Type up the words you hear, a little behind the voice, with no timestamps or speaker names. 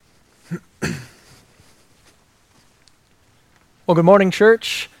Well, good morning,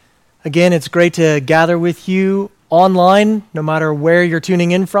 church. Again, it's great to gather with you online, no matter where you're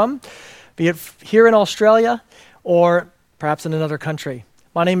tuning in from, be it here in Australia or perhaps in another country.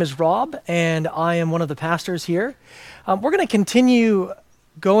 My name is Rob, and I am one of the pastors here. We're going to continue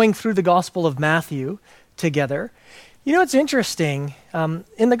going through the Gospel of Matthew together. You know, it's interesting.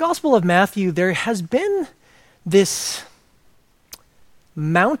 In the Gospel of Matthew, there has been this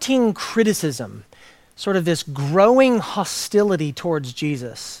mounting criticism, sort of this growing hostility towards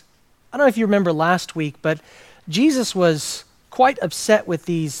Jesus. I don't know if you remember last week, but Jesus was quite upset with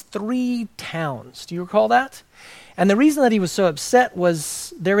these 3 towns. Do you recall that? And the reason that he was so upset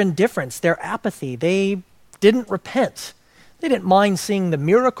was their indifference, their apathy. They didn't repent. They didn't mind seeing the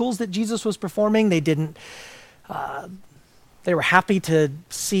miracles that Jesus was performing. They were happy to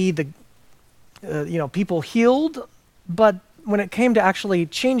see the people healed, but when it came to actually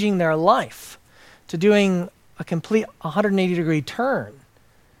changing their life, to doing a complete 180-degree turn,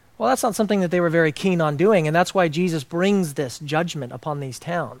 well, that's not something that they were very keen on doing, and that's why Jesus brings this judgment upon these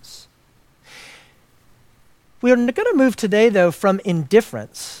towns. We are going to move today, though, from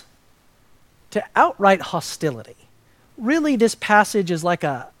indifference to outright hostility. Really, this passage is like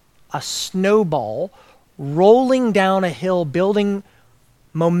a snowball rolling down a hill, building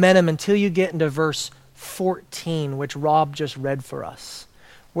momentum until you get into verse 14, which Rob just read for us,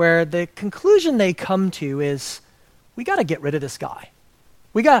 where the conclusion they come to is, we got to get rid of this guy.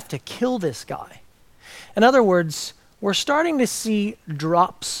 We got to kill this guy. In other words, we're starting to see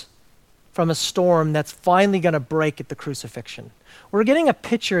drops from a storm that's finally going to break at the crucifixion. We're getting a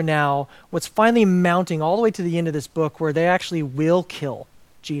picture now, what's finally mounting all the way to the end of this book, where they actually will kill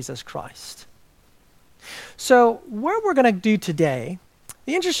Jesus Christ. So what we're going to do today,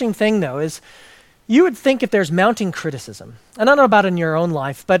 the interesting thing, though, is you would think if there's mounting criticism, and I don't know about in your own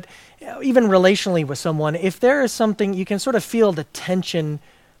life, but even relationally with someone, if there is something, you can sort of feel the tension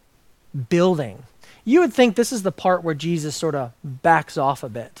building. You would think this is the part where Jesus sort of backs off a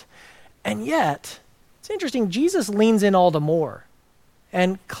bit. And yet, it's interesting, Jesus leans in all the more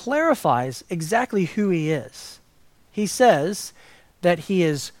and clarifies exactly who he is. He says that he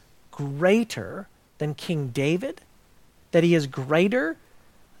is greater than King David, that he is greater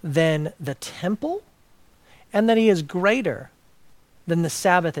than the temple, and that he is greater than the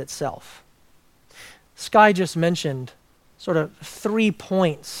Sabbath itself. Sky just mentioned sort of 3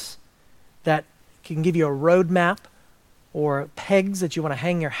 points that can give you a roadmap or pegs that you want to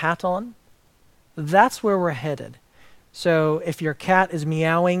hang your hat on. That's where we're headed. So if your cat is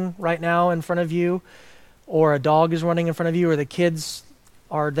meowing right now in front of you, or a dog is running in front of you, or the kids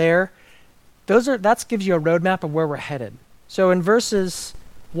are there, that gives you a roadmap of where we're headed. So in verses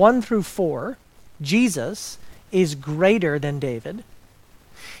 1 through 4, Jesus is greater than David.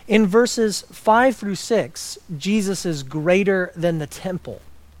 In verses 5 through 6, Jesus is greater than the temple.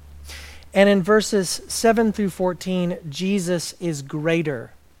 And in verses 7 through 14, Jesus is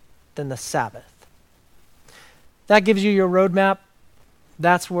greater than the Sabbath. That gives you your roadmap.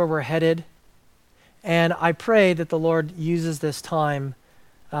 That's where we're headed. And I pray that the Lord uses this time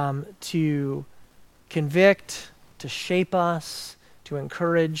to convict, to shape us, to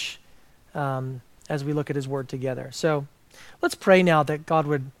encourage as we look at his word together. So let's pray now that God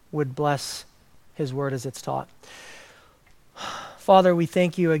would bless his word as it's taught. Father, we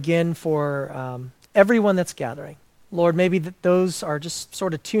thank you again for everyone that's gathering. Lord, maybe those are just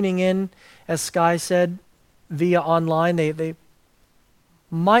sort of tuning in, as Sky said, via online. They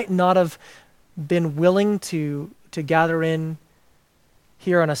might not have been willing to gather in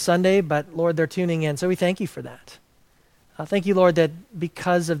here on a Sunday, but Lord, they're tuning in. So we thank you for that. Thank you, Lord, that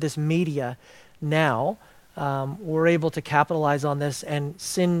because of this media now, we're able to capitalize on this and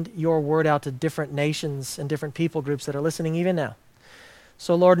send your word out to different nations and different people groups that are listening even now.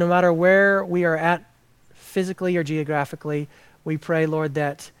 So, Lord, no matter where we are at physically or geographically, we pray, Lord,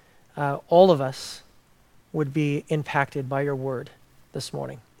 that all of us would be impacted by your word this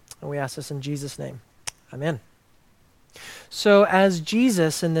morning. And we ask this in Jesus' name. Amen. So as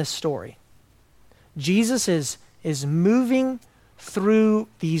Jesus in this story, Jesus is moving through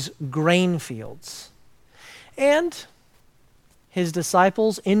these grain fields. And his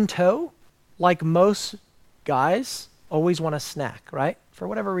disciples in tow, like most guys, always want a snack, right? For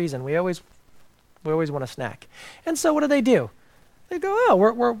whatever reason, we always want a snack. And so what do? They go, oh,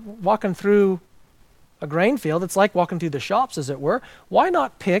 we're walking through a grain field. It's like walking through the shops, as it were. Why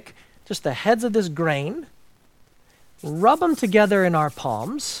not pick just the heads of this grain, rub them together in our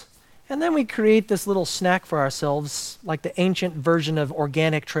palms, and then we create this little snack for ourselves, like the ancient version of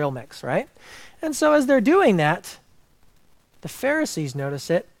organic trail mix, right? And so as they're doing that, the Pharisees notice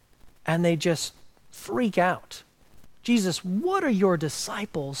it, and they just freak out. Jesus, what are your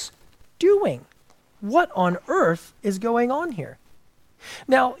disciples doing? What on earth is going on here?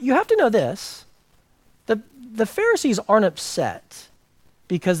 Now, you have to know this. The Pharisees aren't upset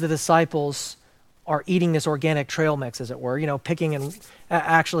because the disciples are eating this organic trail mix, as it were, picking and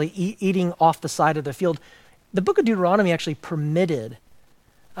actually eating off the side of the field. The book of Deuteronomy actually permitted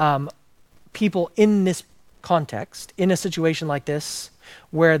people in this context, in a situation like this,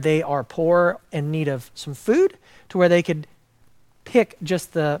 where they are poor in need of some food, to where they could pick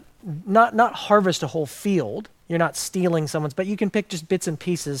just not harvest a whole field. You're not stealing someone's, but you can pick just bits and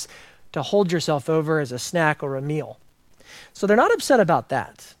pieces to hold yourself over as a snack or a meal. So they're not upset about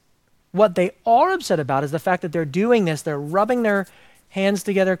that. What they are upset about is the fact that they're doing this, they're rubbing their hands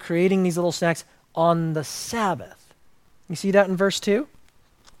together, creating these little snacks on the Sabbath. You see that in verse 2?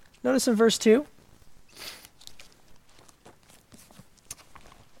 Notice in verse 2.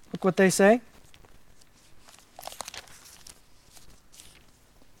 Look what they say.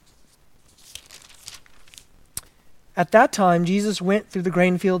 At that time, Jesus went through the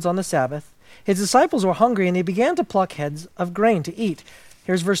grain fields on the Sabbath. His disciples were hungry, and they began to pluck heads of grain to eat.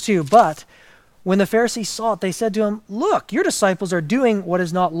 Here's verse 2. But when the Pharisees saw it, they said to him, "Look, your disciples are doing what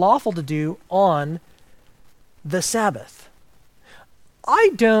is not lawful to do on the Sabbath."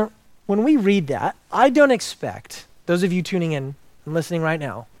 When we read that, I don't expect, those of you tuning in and listening right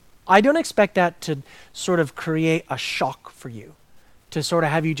now, I don't expect that to sort of create a shock for you, to sort of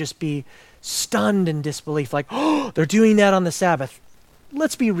have you just be stunned in disbelief, like, oh, they're doing that on the Sabbath.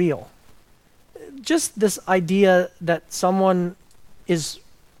 Let's be real. Just this idea that someone is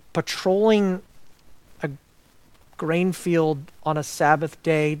patrolling a grain field on a Sabbath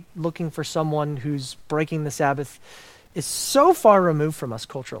day looking for someone who's breaking the Sabbath is so far removed from us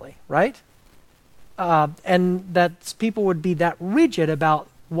culturally, right? And that people would be that rigid about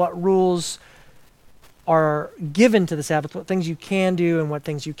what rules are given to the Sabbath, what things you can do and what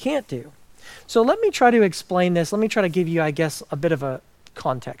things you can't do. So let me try to explain this. Let me try to give you, I guess, a bit of a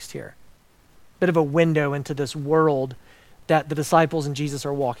context here, a bit of a window into this world that the disciples and Jesus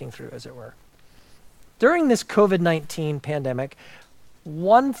are walking through, as it were. During this COVID-19 pandemic,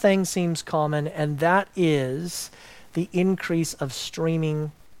 one thing seems common, and that is the increase of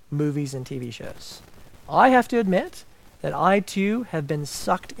streaming movies and TV shows. I have to admit that I, too, have been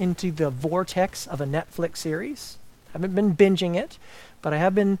sucked into the vortex of a Netflix series. I haven't been binging it, but I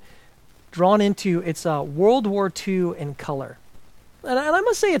have been drawn into its World War II in color. And I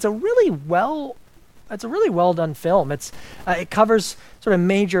must say, it's a really well done film. It covers sort of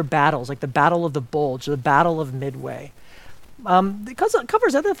major battles, like the Battle of the Bulge, the Battle of Midway. Because it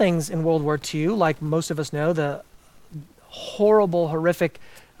covers other things in World War II, like most of us know, the horrible, horrific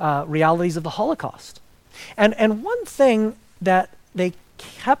realities of the Holocaust. And one thing that they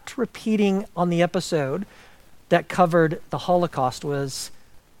kept repeating on the episode that covered the Holocaust was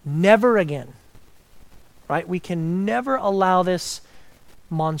never again, right? We can never allow this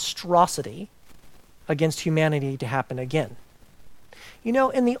monstrosity against humanity to happen again.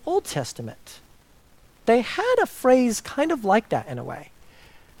 In the Old Testament, they had a phrase kind of like that in a way.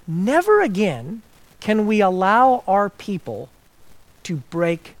 Never again can we allow our people to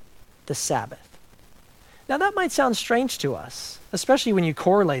break the Sabbath. Now that might sound strange to us, especially when you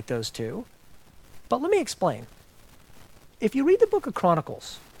correlate those two, but let me explain. If you read the book of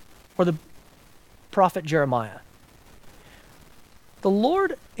Chronicles or the prophet Jeremiah, the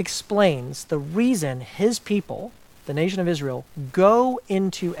Lord explains the reason his people, the nation of Israel, go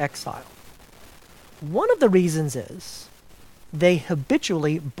into exile. One of the reasons is they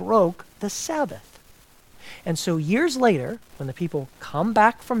habitually broke the Sabbath. And so years later, when the people come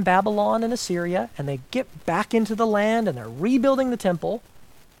back from Babylon and Assyria and they get back into the land and they're rebuilding the temple,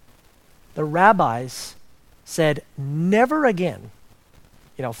 the rabbis said, never again,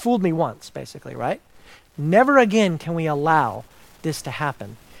 fooled me once, basically, right? Never again can we allow this to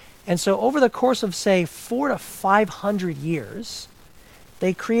happen. And so over the course of, say, 400 to 500 years,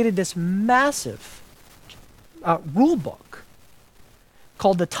 they created this massive rule book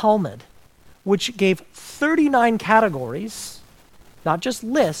called the Talmud, which gave 39 categories, not just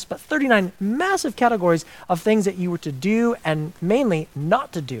lists, but 39 massive categories of things that you were to do and mainly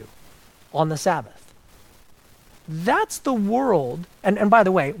not to do on the Sabbath. That's the world, and by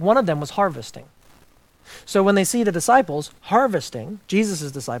the way, one of them was harvesting. So when they see the disciples harvesting,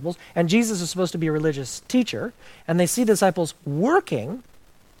 Jesus' disciples, and Jesus is supposed to be a religious teacher, and they see the disciples working,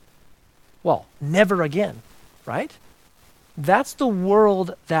 well, never again, right? That's the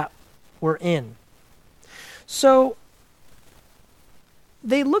world that we're in. So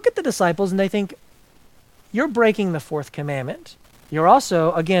they look at the disciples and they think, you're breaking the fourth commandment. You're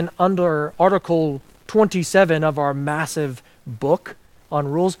also, again, under Article 27 of our massive book on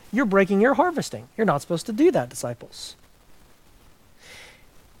rules, you're breaking your harvesting. You're not supposed to do that, disciples.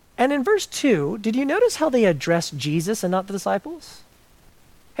 And in verse 2, did you notice how they address Jesus and not the disciples?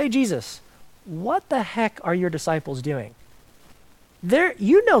 Hey, Jesus, what the heck are your disciples doing?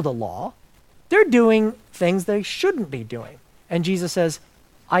 You know the law. They're doing things they shouldn't be doing. And Jesus says,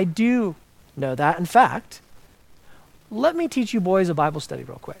 I do know that. In fact, let me teach you boys a Bible study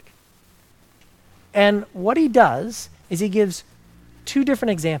real quick. And what he does is he gives two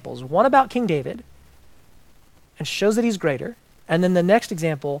different examples. One about King David and shows that he's greater. And then the next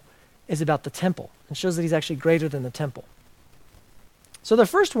example is about the temple and shows that he's actually greater than the temple. So the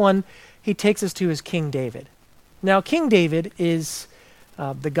first one he takes us to is King David. Now, King David is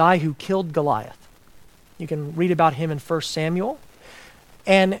the guy who killed Goliath. You can read about him in 1 Samuel.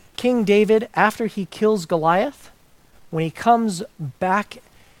 And King David, after he kills Goliath, when he comes back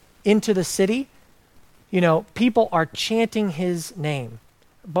into the city, people are chanting his name.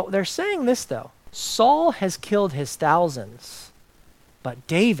 But they're saying this, though. Saul has killed his thousands, but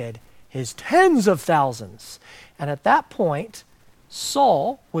David his tens of thousands. And at that point,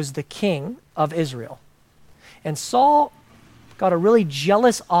 Saul was the king of Israel. And Saul got a really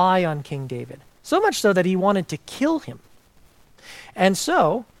jealous eye on King David, so much so that he wanted to kill him. And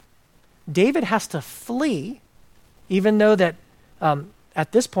so David has to flee, even though that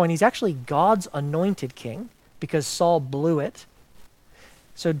at this point he's actually God's anointed king because Saul blew it.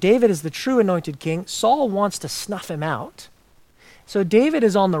 So David is the true anointed king. Saul wants to snuff him out. So David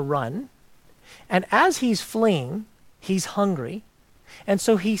is on the run, and as he's fleeing, he's hungry, and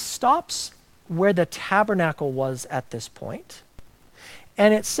so he stops where the tabernacle was at this point,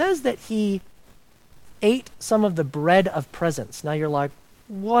 and it says that he ate some of the bread of presence. Now you're like,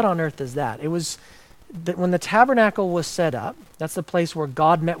 what on earth is that? It was that when the tabernacle was set up, that's the place where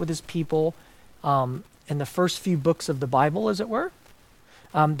God met with his people in the first few books of the Bible, as it were.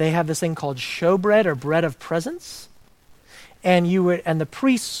 They have this thing called showbread or bread of presence. And the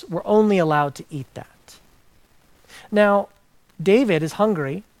priests were only allowed to eat that. Now, David is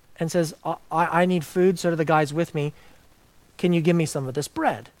hungry and says, I need food, so do the guys with me. Can you give me some of this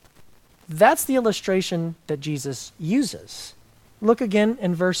bread? That's the illustration that Jesus uses. Look again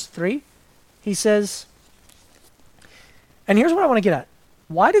in verse 3. He says, and here's what I want to get at.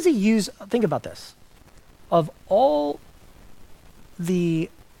 Why does he use, think about this. Of all the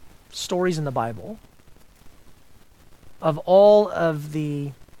stories in the Bible, of all of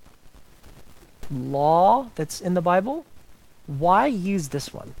the law that's in the Bible, why use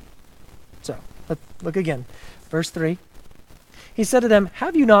this one? So, look again. Verse 3. He said to them,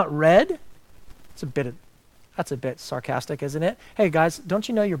 have you not read? That's a bit sarcastic, isn't it? Hey guys, don't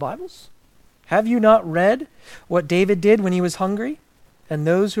you know your Bibles? Have you not read what David did when he was hungry and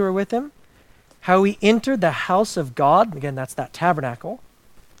those who were with him? How he entered the house of God, again, that's that tabernacle,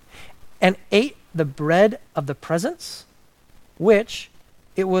 and ate the bread of the presence, which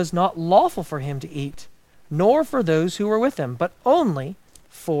it was not lawful for him to eat, nor for those who were with him, but only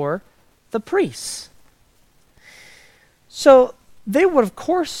for the priests. So they would, of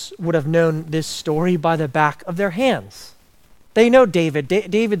course, have known this story by the back of their hands. They know David.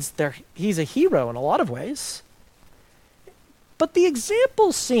 He's a hero in a lot of ways. But the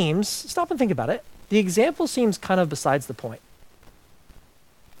example seems, stop and think about it, the example seems kind of besides the point.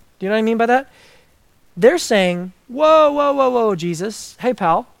 Do you know what I mean by that? They're saying, whoa, Jesus. Hey,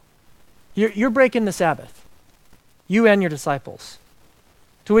 pal, you're breaking the Sabbath. You and your disciples.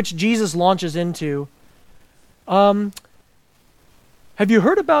 To which Jesus launches into, have you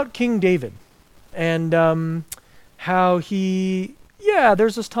heard about King David? And how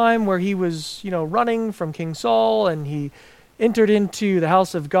there's this time where he was, running from King Saul and he entered into the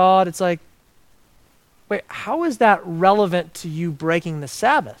house of God. It's like, wait, how is that relevant to you breaking the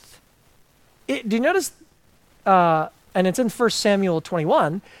Sabbath? Do you notice, and it's in 1 Samuel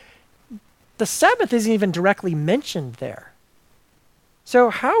 21, the Sabbath isn't even directly mentioned there. So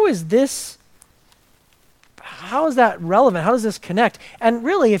how is that relevant? How does this connect? And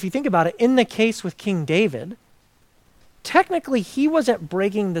really, if you think about it, in the case with King David, technically he wasn't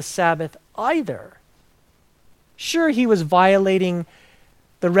breaking the Sabbath either. Sure, he was violating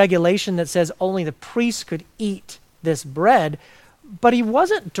the regulation that says only the priests could eat this bread, but he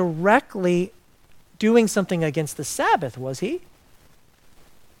wasn't directly doing something against the Sabbath, was he?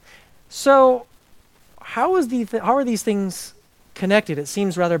 So how are these things connected? It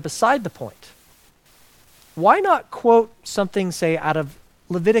seems rather beside the point. Why not quote something, say, out of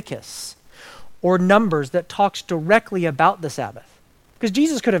Leviticus or Numbers that talks directly about the Sabbath? Because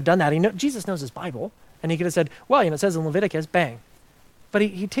Jesus could have done that. Jesus knows his Bible, and he could have said, well, it says in Leviticus, bang. But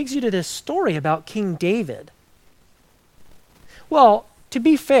he takes you to this story about King David. Well, to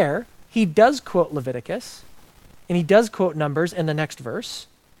be fair, he does quote Leviticus, and he does quote Numbers in the next verse.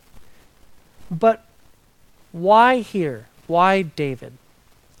 But why here? Why David?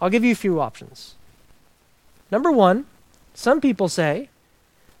 I'll give you a few options. Number one, some people say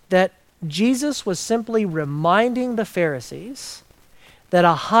that Jesus was simply reminding the Pharisees that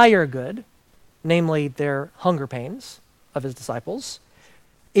a higher good, namely their hunger pains of his disciples,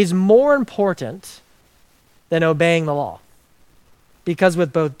 is more important than obeying the law. Because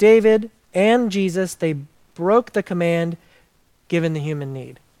with both David and Jesus, they broke the command given the human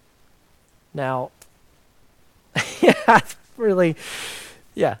need. Now, that's really,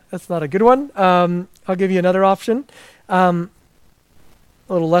 that's not a good one. I'll give you another option, a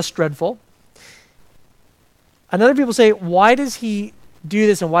little less dreadful. Another people say, why does he do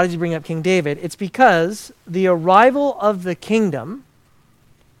this and why does he bring up King David? It's because the arrival of the kingdom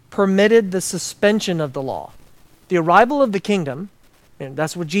permitted the suspension of the law. The arrival of the kingdom, and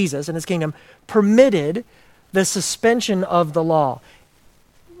that's what Jesus and his kingdom, permitted the suspension of the law.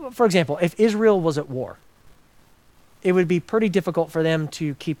 For example, if Israel was at war, it would be pretty difficult for them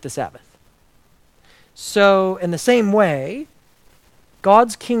to keep the Sabbath. So in the same way,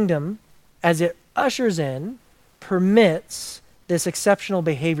 God's kingdom, as it ushers in, permits this exceptional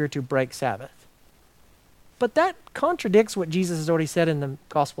behavior to break Sabbath. But that contradicts what Jesus has already said in the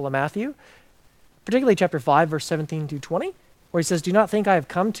Gospel of Matthew, particularly chapter 5, verse 17 to 20, where he says, "Do not think I have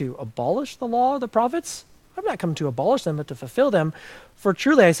come to abolish the law or the prophets. I've not come to abolish them, but to fulfill them. For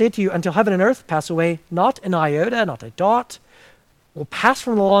truly I say to you, until heaven and earth pass away, not an iota, not a dot, will pass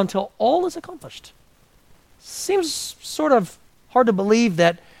from the law until all is accomplished." Seems sort of hard to believe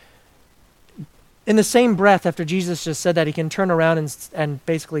that in the same breath, after Jesus just said that, he can turn around and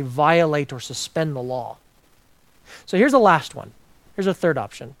basically violate or suspend the law. So here's the last one. Here's a third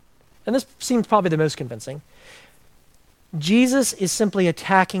option. And this seems probably the most convincing. Jesus is simply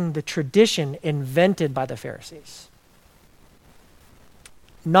attacking the tradition invented by the Pharisees,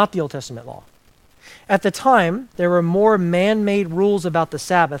 not the Old Testament law. At the time, there were more man-made rules about the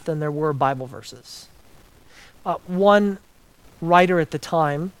Sabbath than there were Bible verses. One writer at the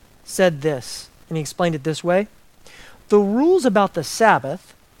time said this, and he explained it this way: "The rules about the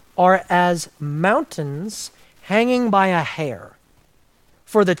Sabbath are as mountains hanging by a hair,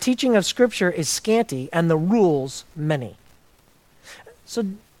 for the teaching of Scripture is scanty and the rules many." So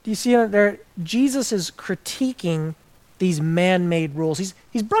do you see there, Jesus is critiquing these man-made rules.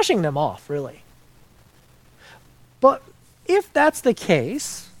 He's brushing them off, really. But if that's the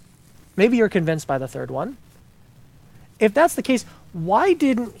case, maybe you're convinced by the third one. If that's the case, why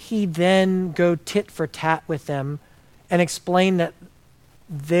didn't he then go tit for tat with them and explain that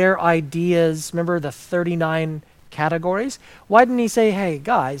their ideas, remember the 39 categories? Why didn't he say, hey,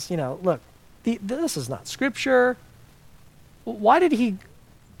 guys, look, this is not Scripture. Why did he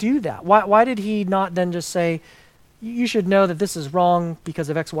do that? Why did he not then just say, you should know that this is wrong because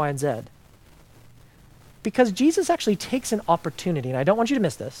of X, Y, and Z? Because Jesus actually takes an opportunity, and I don't want you to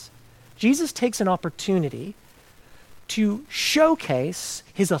miss this. Jesus takes an opportunity to showcase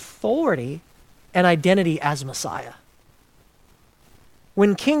his authority and identity as Messiah.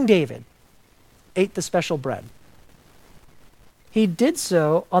 When King David ate the special bread, he did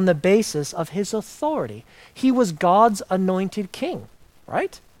so on the basis of his authority. He was God's anointed king,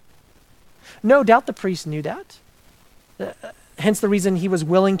 right? No doubt the priest knew that. Hence the reason he was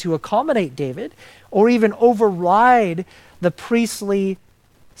willing to accommodate David or even override the priestly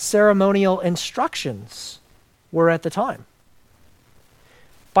ceremonial instructions were at the time.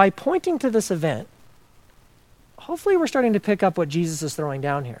 By pointing to this event, hopefully we're starting to pick up what Jesus is throwing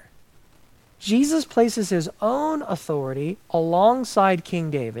down here. Jesus places his own authority alongside King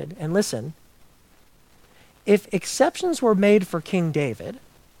David, and listen, if exceptions were made for King David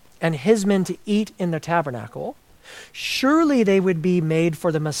and his men to eat in the tabernacle, surely they would be made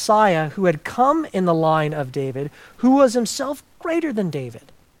for the Messiah who had come in the line of David, who was himself greater than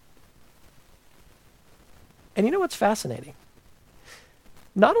David. And you know what's fascinating?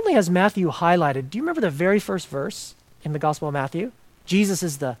 Not only has Matthew highlighted, do you remember the very first verse in the Gospel of Matthew? Jesus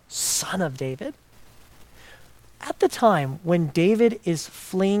is the son of David. At the time when David is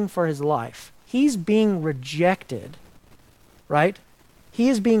fleeing for his life, he's being rejected, right? He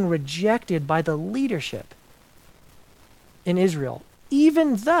is being rejected by the leadership in Israel,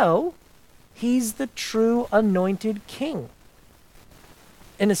 even though he's the true anointed king.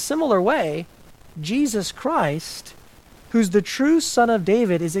 In a similar way, Jesus Christ, who's the true son of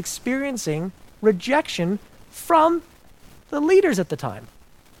David, is experiencing rejection from the leaders at the time.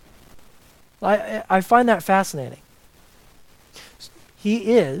 I find that fascinating.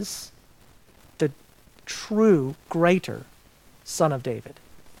 He is the true, greater Son of David.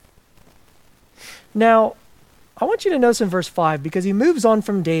 Now, I want you to notice in verse 5, because he moves on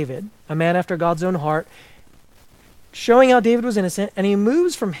from David, a man after God's own heart, showing how David was innocent, and he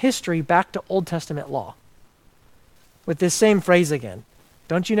moves from history back to Old Testament law with this same phrase again.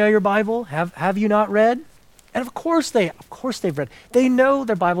 Don't you know your Bible? Have you not read? And of course they've read. They know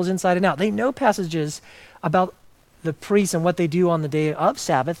their Bibles inside and out. They know passages about the priests and what they do on the day of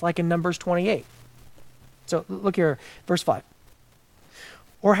Sabbath, like in Numbers 28. So look here, verse 5.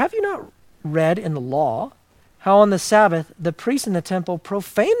 Or have you not read in the law how on the Sabbath the priests in the temple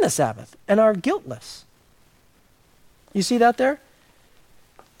profane the Sabbath and are guiltless? You see that there?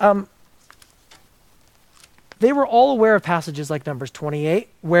 They were all aware of passages like Numbers 28,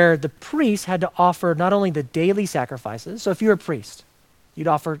 where the priests had to offer not only the daily sacrifices, so if you're a priest, you'd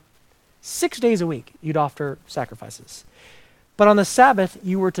offer 6 days a week, you'd offer sacrifices. But on the Sabbath,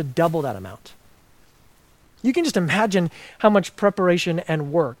 you were to double that amount. You can just imagine how much preparation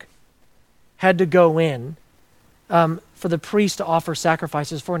and work had to go in for the priest to offer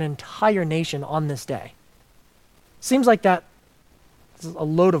sacrifices for an entire nation on this day. Seems like that is a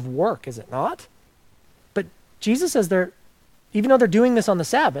load of work, is it not? But Jesus says even though they're doing this on the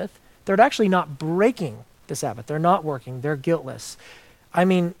Sabbath, they're actually not breaking the Sabbath. They're not working. They're guiltless. I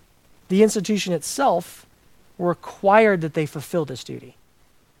mean, the institution itself required that they fulfill this duty.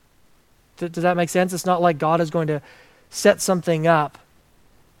 Does that make sense? It's not like God is going to set something up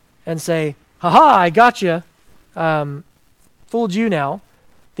and say, "Ha-ha, I got you. Fooled you now."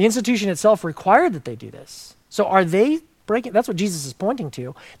 The institution itself required that they do this. So are they breaking? That's what Jesus is pointing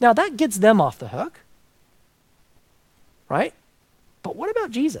to. Now that gets them off the hook, right? But what about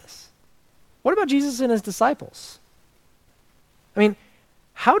Jesus? What about Jesus and his disciples? I mean,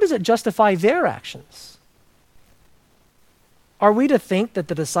 how does it justify their actions? Are we to think that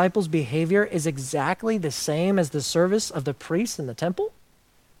the disciples' behavior is exactly the same as the service of the priests in the temple?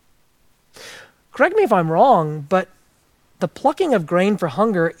 Correct me if I'm wrong, but the plucking of grain for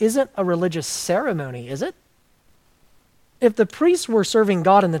hunger isn't a religious ceremony, is it? If the priests were serving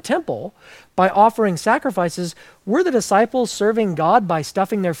God in the temple by offering sacrifices, were the disciples serving God by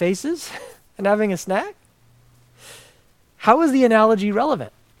stuffing their faces and having a snack? How is the analogy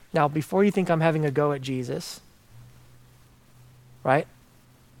relevant? Now, before you think I'm having a go at Jesus, right?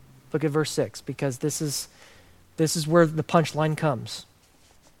 Look at verse 6, because this is where the punchline comes.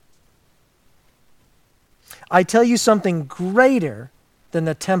 I tell you, something greater than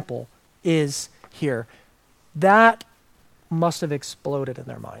the temple is here. That must have exploded in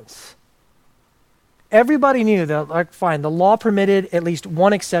their minds. Everybody knew that, like, fine, the law permitted at least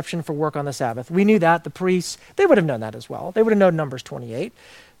one exception for work on the Sabbath. We knew that. The priests, they would have known that as well. They would have known Numbers 28.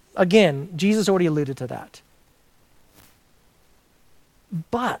 Again, Jesus already alluded to that.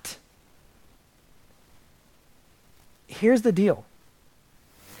 But here's the deal.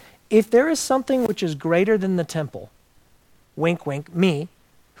 If there is something which is greater than the temple, wink, wink, me,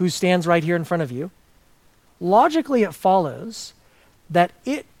 who stands right here in front of you, logically it follows that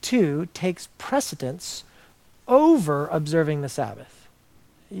it too takes precedence over observing the Sabbath.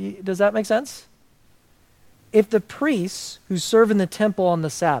 Does that make sense? If the priests who serve in the temple on the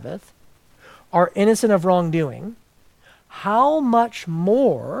Sabbath are innocent of wrongdoing, how much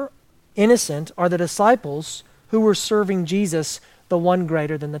more innocent are the disciples who were serving Jesus, the one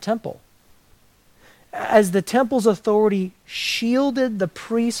greater than the temple? As the temple's authority shielded the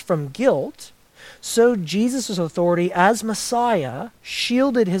priests from guilt, so Jesus' authority as Messiah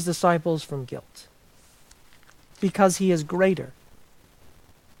shielded his disciples from guilt, because he is greater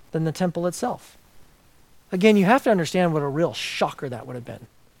than the temple itself. Again, you have to understand what a real shocker that would have been.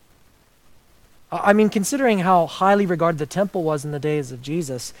 I mean, considering how highly regarded the temple was in the days of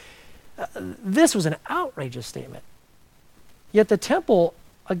Jesus, this was an outrageous statement. Yet the temple,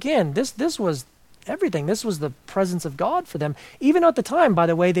 again, this was everything. This was the presence of God for them. Even at the time, by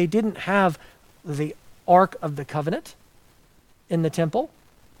the way, they didn't have the Ark of the Covenant in the temple.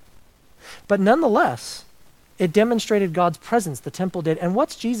 But nonetheless, it demonstrated God's presence, the temple did. And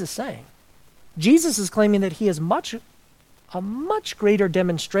what's Jesus saying? Jesus is claiming that he is a much greater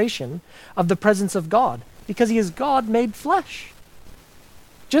demonstration of the presence of God, because he is God made flesh.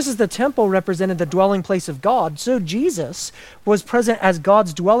 Just as the temple represented the dwelling place of God, so Jesus was present as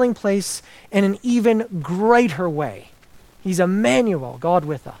God's dwelling place in an even greater way. He's Emmanuel, God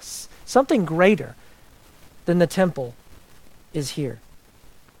with us. Something greater than the temple is here.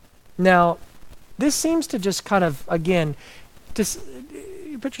 Now, this seems to just kind of, again,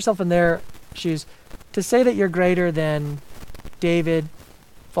 you put yourself in their shoes. To say that you're greater than David,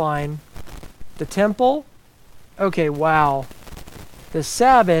 fine. The temple, okay, wow. The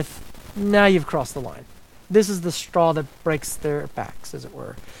Sabbath, now you've crossed the line. This is the straw that breaks their backs, as it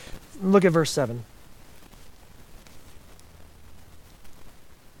were. Look at verse 7.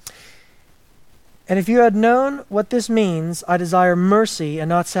 And if you had known what this means, I desire mercy and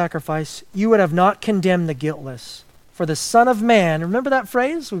not sacrifice, you would have not condemned the guiltless. For the Son of Man, remember that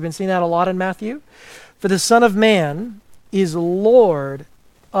phrase? We've been seeing that a lot in Matthew. For the Son of Man is Lord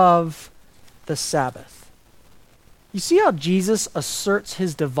of the Sabbath. You see how Jesus asserts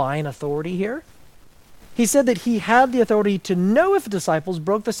his divine authority here? He said that he had the authority to know if disciples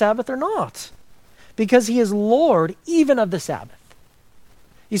broke the Sabbath or not, because he is Lord even of the Sabbath.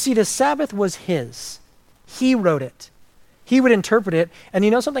 You see, the Sabbath was his. He wrote it. He would interpret it, and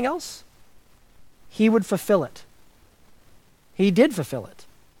you know something else? He would fulfill it. He did fulfill it.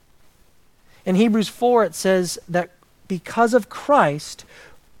 In Hebrews 4, it says that because of Christ,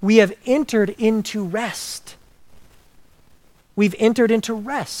 we have entered into rest. We've entered into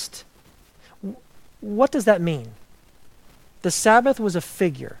rest. What does that mean? The Sabbath was a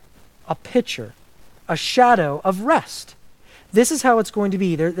figure, a picture, a shadow of rest. This is how it's going to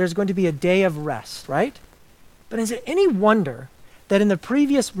be. There's going to be a day of rest, right? But is it any wonder that in the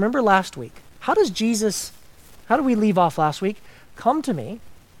previous, remember last week, how do we leave off last week? Come to me,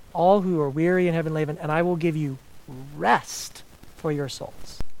 all who are weary and heavy laden, and I will give you rest for your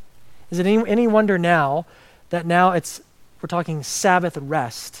souls. Is it any wonder now that we're talking Sabbath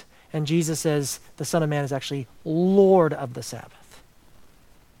rest, and Jesus says the Son of Man is actually Lord of the Sabbath.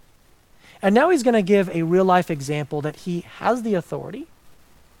 And now he's going to give a real-life example that he has the authority,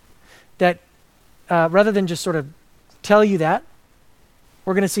 that rather than just sort of tell you that,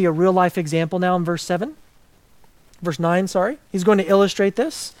 we're going to see a real-life example now in verse 9, sorry. He's going to illustrate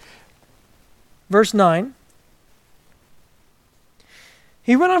this. Verse 9.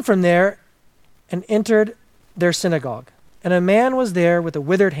 He went on from there and entered their synagogue, and a man was there with a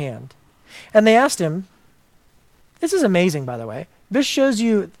withered hand. And they asked him, this is amazing, by the way. This shows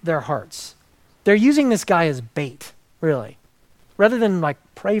you their hearts. They're using this guy as bait, really. Rather than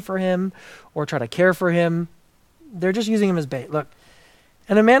pray for him or try to care for him, they're just using him as bait. Look,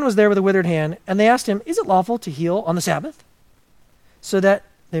 and a man was there with a withered hand, and they asked him, is it lawful to heal on the Sabbath? So that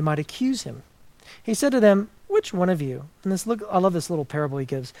they might accuse him. He said to them, which one of you, and I love this little parable he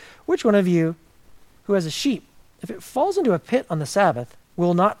gives, which one of you who has a sheep, if it falls into a pit on the Sabbath,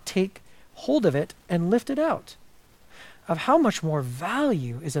 will not take hold of it and lift it out? Of how much more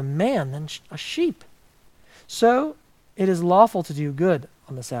value is a man than a sheep? So it is lawful to do good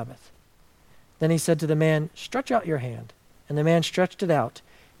on the Sabbath. Then he said to the man, stretch out your hand. And the man stretched it out,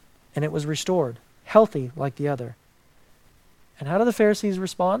 and it was restored, healthy like the other. And how do the Pharisees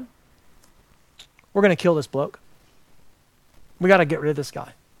respond? We're going to kill this bloke. We got to get rid of this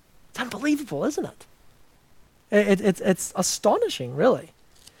guy. It's unbelievable, isn't it? It's astonishing, really.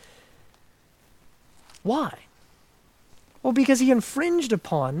 Why? Well, because he infringed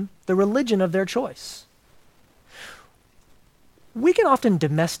upon the religion of their choice. We can often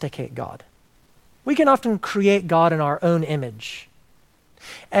domesticate God. We can often create God in our own image.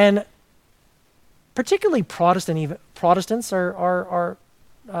 And particularly Protestants are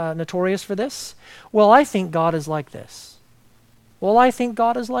notorious for this. Well, I think God is like this. Well, I think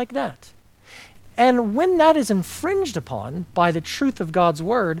God is like that. And when that is infringed upon by the truth of God's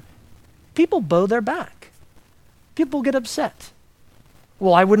word, people bow their back. People get upset.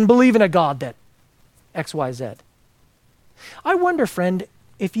 Well, I wouldn't believe in a God that X, Y, Z. I wonder, friend,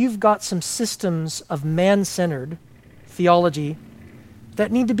 if you've got some systems of man-centered theology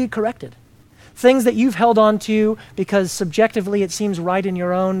that need to be corrected. Things that you've held on to because subjectively it seems right in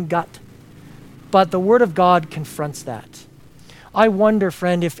your own gut. But the Word of God confronts that. I wonder,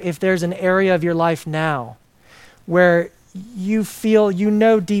 friend, if there's an area of your life now where you feel,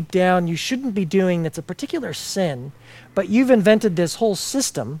 deep down you shouldn't be doing that's a particular sin, but you've invented this whole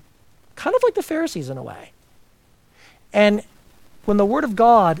system, kind of like the Pharisees in a way. And when the Word of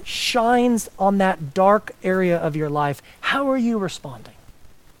God shines on that dark area of your life, how are you responding?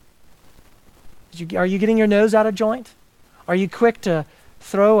 Are you getting your nose out of joint? Are you quick to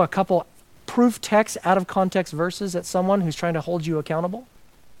throw a couple proof texts out of context verses at someone who's trying to hold you accountable?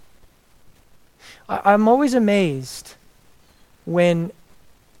 I'm always amazed when,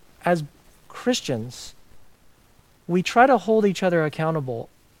 as Christians, we try to hold each other accountable,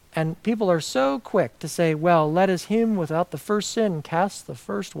 and people are so quick to say, well, let us him without the first sin cast the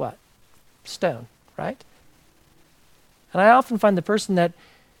first what? Stone, right? And I often find the person that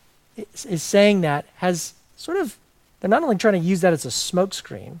is saying that has they're not only trying to use that as a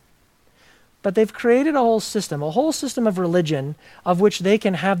smokescreen, but they've created a whole system of religion of which they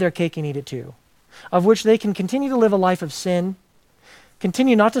can have their cake and eat it too, of which they can continue to live a life of sin,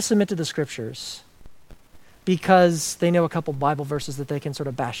 continue not to submit to the scriptures because they know a couple Bible verses that they can sort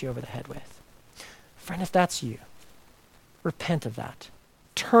of bash you over the head with. Friend, if that's you, repent of that.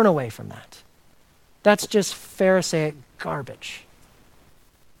 Turn away from that. That's just Pharisaic garbage.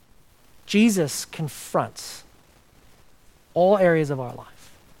 Jesus confronts all areas of our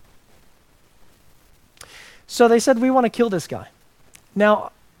life. So they said, we want to kill this guy.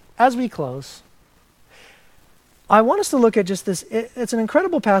 Now, as we close, I want us to look at just this. It's an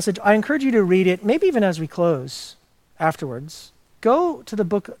incredible passage. I encourage you to read it, maybe even as we close afterwards. Go to the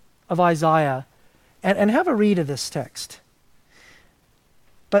book of Isaiah and have a read of this text.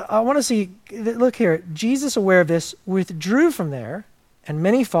 But I want to see, look here, Jesus, aware of this, withdrew from there, and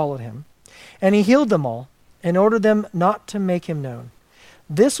many followed him, and he healed them all, and ordered them not to make him known.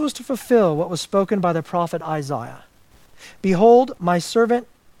 This was to fulfill what was spoken by the prophet Isaiah. Behold, my servant,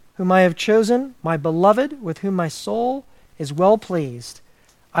 whom I have chosen, my beloved, with whom my soul is well pleased.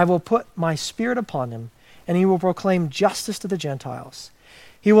 I will put my spirit upon him, and he will proclaim justice to the Gentiles.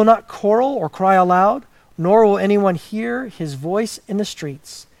 He will not quarrel or cry aloud, nor will anyone hear his voice in the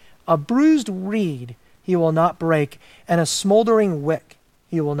streets. A bruised reed he will not break, and a smoldering wick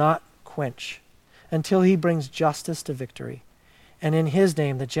he will not quench, until he brings justice to victory. And in his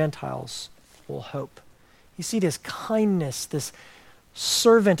name the Gentiles will hope. You see this kindness, this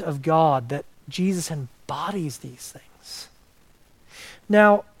servant of God, that Jesus embodies these things.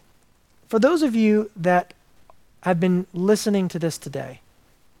 Now, for those of you that have been listening to this today,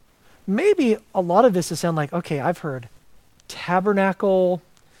 maybe a lot of this has sound like, okay, I've heard tabernacle,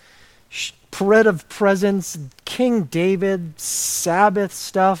 spread of presence, King David, Sabbath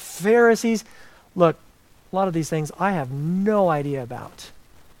stuff, Pharisees. Look, a lot of these things I have no idea about.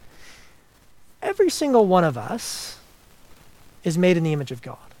 Every single one of us is made in the image of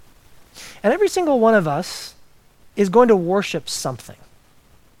God. And every single one of us is going to worship something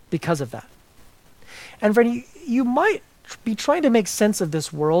because of that. And friend, you might be trying to make sense of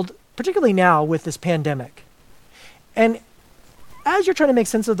this world, particularly now with this pandemic. And as you're trying to make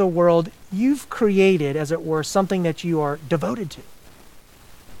sense of the world, you've created, as it were, something that you are devoted to.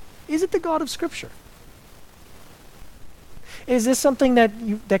 Is it the God of Scripture? Is this something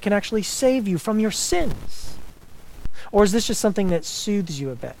that can actually save you from your sins? Or is this just something that soothes you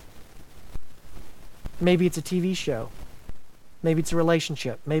a bit? Maybe it's a TV show. Maybe it's a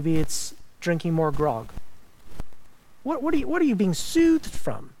relationship. Maybe it's drinking more grog. What are you being soothed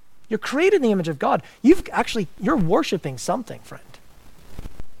from? You're created in the image of God. You're worshiping something, friend.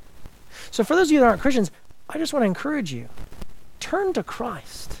 So for those of you that aren't Christians, I just want to encourage you. Turn to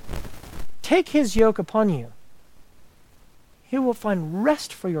Christ. Take his yoke upon you. He will find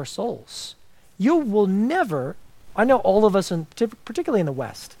rest for your souls. You will never, I know all of us, particularly in the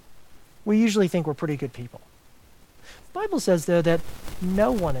West, we usually think we're pretty good people. The Bible says, though, that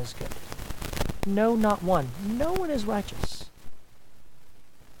no one is good. No, not one. No one is righteous.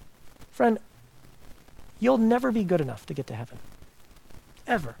 Friend, you'll never be good enough to get to heaven.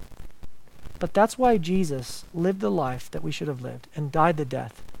 Ever. But that's why Jesus lived the life that we should have lived and died the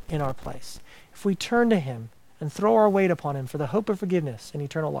death in our place. If we turn to him and throw our weight upon him for the hope of forgiveness and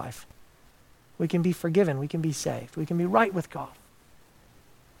eternal life, we can be forgiven, we can be saved, we can be right with God.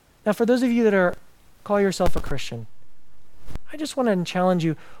 Now, for those of you that call yourself a Christian, I just want to challenge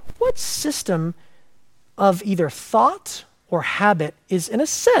you, what system of either thought or habit is, in a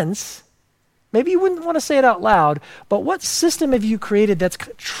sense, maybe you wouldn't want to say it out loud, but what system have you created that's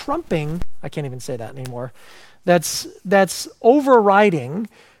trumping, I can't even say that anymore, that's overriding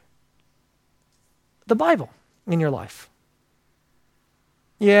the Bible in your life?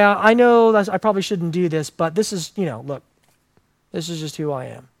 Yeah, I know I probably shouldn't do this, but this is, look, this is just who I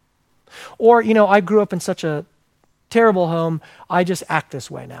am. Or, I grew up in such a terrible home, I just act this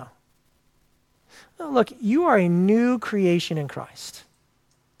way now. No, look, you are a new creation in Christ.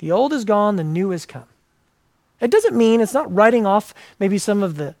 The old is gone, the new has come. It doesn't mean, it's not writing off maybe some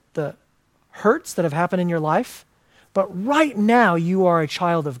of the hurts that have happened in your life, but right now you are a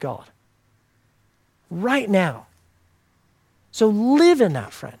child of God. Right now. So live in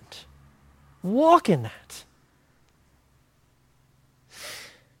that, friend. Walk in that.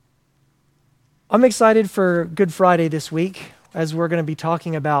 I'm excited for Good Friday this week, as we're going to be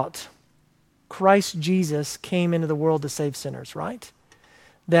talking about Christ Jesus came into the world to save sinners, right?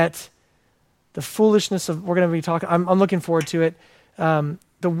 That the foolishness of, we're going to be talking, I'm looking forward to it.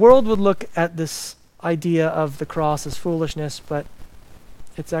 The world would look at this idea of the cross as foolishness, but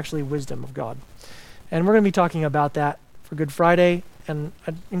it's actually wisdom of God. And we're going to be talking about that for Good Friday, and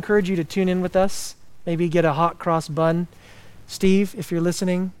I'd encourage you to tune in with us. Maybe get a hot cross bun. Steve, if you're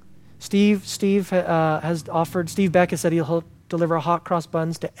listening, Steve has offered, Steve Beck has said he'll deliver hot cross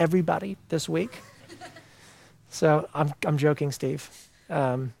buns to everybody this week. So I'm joking, Steve. You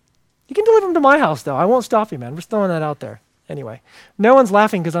can deliver them to my house, though. I won't stop you, man. We're just throwing that out there. Anyway, no one's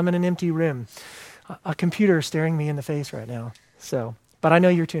laughing because I'm in an empty room. A computer is staring me in the face right now. So, but I know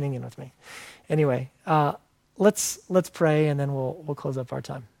you're tuning in with me. Anyway, let's pray, and then we'll close up our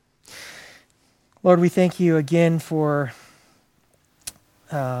time. Lord, we thank you again for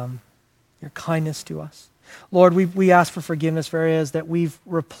your kindness to us. Lord, we ask for forgiveness for areas that we've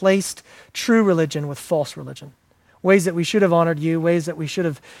replaced true religion with false religion, ways that we should have honored you, ways that we should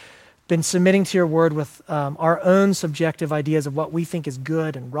have been submitting to your word with our own subjective ideas of what we think is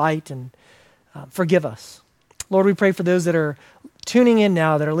good and right, and forgive us. Lord, we pray for those that are tuning in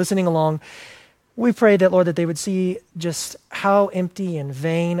now, that are listening along. We pray that, Lord, that they would see just how empty and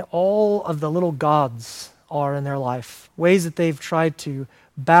vain all of the little gods are in their life, ways that they've tried to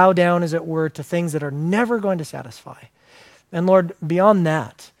bow down, as it were, to things that are never going to satisfy. And Lord, beyond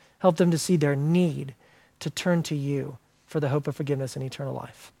that, help them to see their need to turn to you for the hope of forgiveness and eternal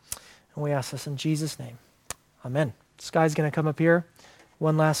life. And we ask this in Jesus' name. Amen. Sky's going to come up here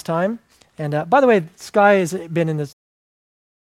one last time. And by the way, Sky has been in